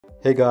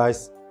Hey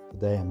guys,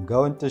 today I'm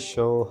going to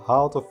show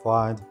how to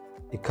find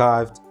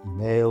archived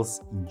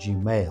emails in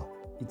Gmail.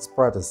 It's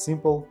pretty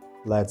simple,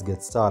 let's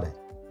get started.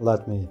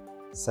 Let me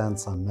send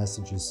some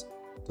messages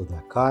to the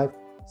archive,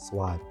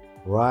 swipe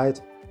right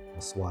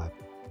or swipe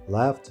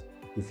left.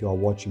 If you are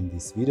watching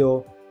this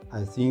video,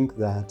 I think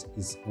that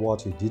is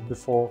what you did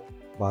before,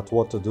 but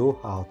what to do,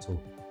 how to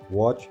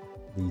watch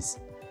these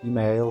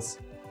emails,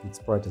 it's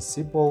pretty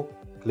simple.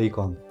 Click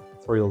on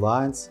three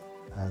lines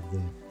at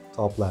the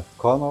top left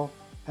corner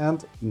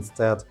and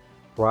instead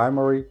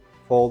primary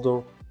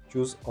folder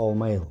choose all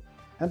mail.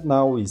 And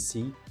now we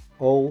see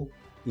all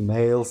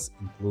emails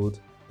include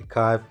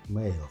archive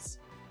emails.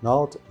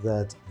 Note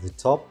that the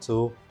top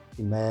two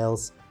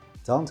emails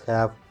don't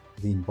have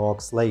the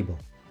inbox label.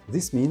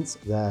 This means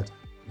that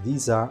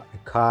these are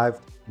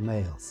archived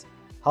emails.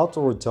 How to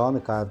return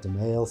archived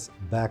emails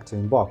back to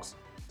inbox?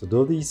 To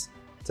do this,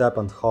 tap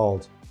and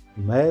hold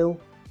email,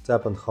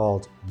 tap and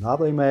hold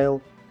another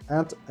email,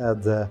 and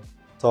at the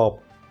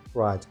top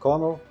right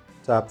corner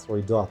tap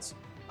three dots.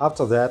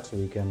 After that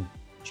we can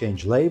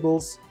change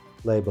labels,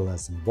 label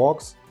as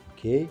inbox,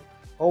 okay,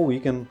 or we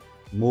can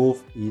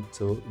move it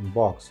to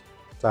inbox.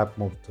 Tap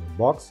move to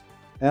inbox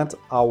and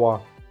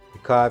our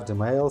archived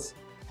emails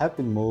have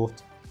been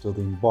moved to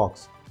the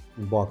inbox.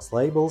 Inbox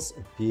labels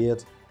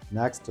appeared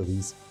next to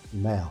these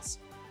emails.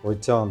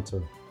 Return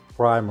to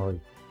primary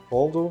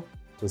folder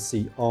to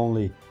see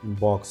only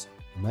inbox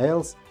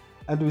emails,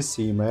 and we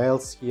see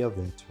emails here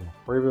that were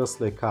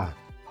previously archived.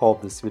 Hope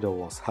this video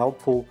was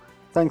helpful.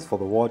 Thanks for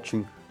the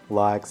watching.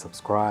 Like,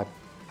 subscribe.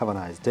 Have a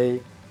nice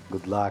day.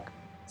 Good luck.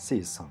 See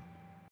you soon.